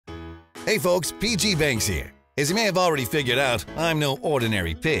Hey folks, PG Banks here. As you may have already figured out, I'm no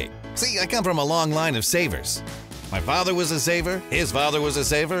ordinary pig. See, I come from a long line of savers. My father was a saver, his father was a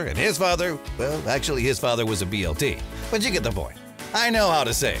saver, and his father, well, actually his father was a BLT. But you get the point. I know how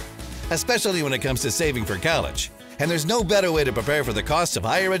to save, especially when it comes to saving for college. And there's no better way to prepare for the costs of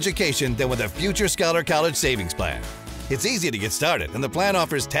higher education than with a Future Scholar College Savings Plan. It's easy to get started, and the plan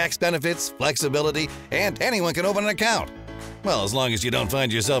offers tax benefits, flexibility, and anyone can open an account. Well, as long as you don't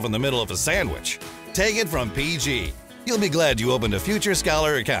find yourself in the middle of a sandwich. Take it from PG. You'll be glad you opened a Future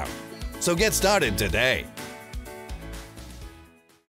Scholar account. So get started today.